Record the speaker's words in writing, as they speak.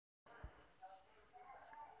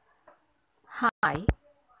Hi,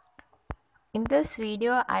 in this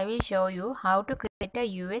video I will show you how to create a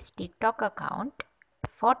US TikTok account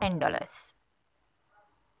for $10.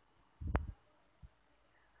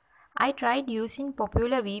 I tried using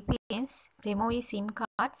popular VPNs, removing SIM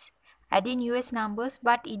cards, adding US numbers,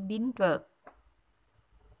 but it didn't work.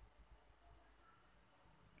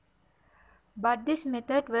 But this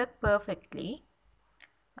method worked perfectly.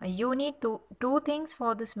 You need two things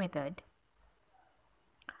for this method.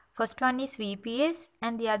 First one is VPS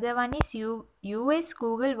and the other one is US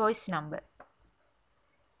Google voice number.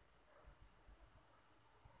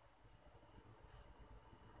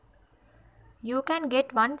 You can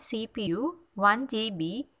get one CPU, 1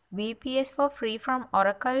 GB, VPS for free from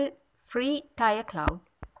Oracle Free Tier Cloud.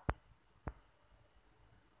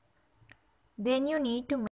 Then you need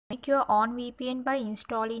to make your own VPN by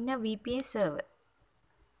installing a VPN server.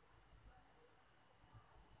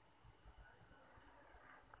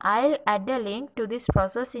 I'll add a link to this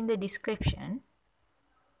process in the description.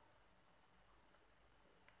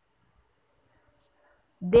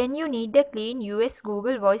 Then you need a clean US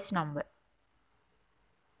Google voice number.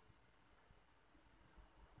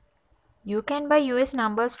 You can buy US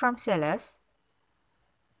numbers from sellers.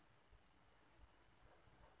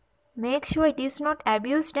 Make sure it is not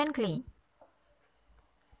abused and clean.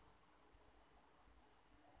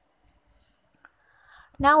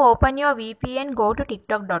 Now open your VPN, go to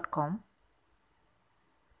tiktok.com.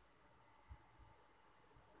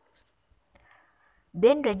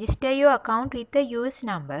 Then register your account with the US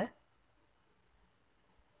number.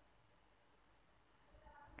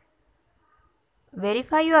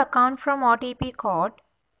 Verify your account from OTP code.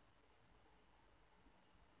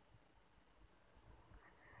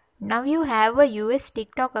 Now you have a US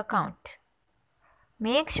TikTok account.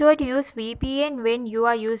 Make sure to use VPN when you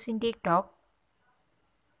are using TikTok.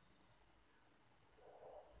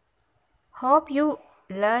 Hope you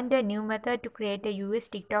learned a new method to create a US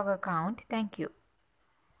TikTok account. Thank you.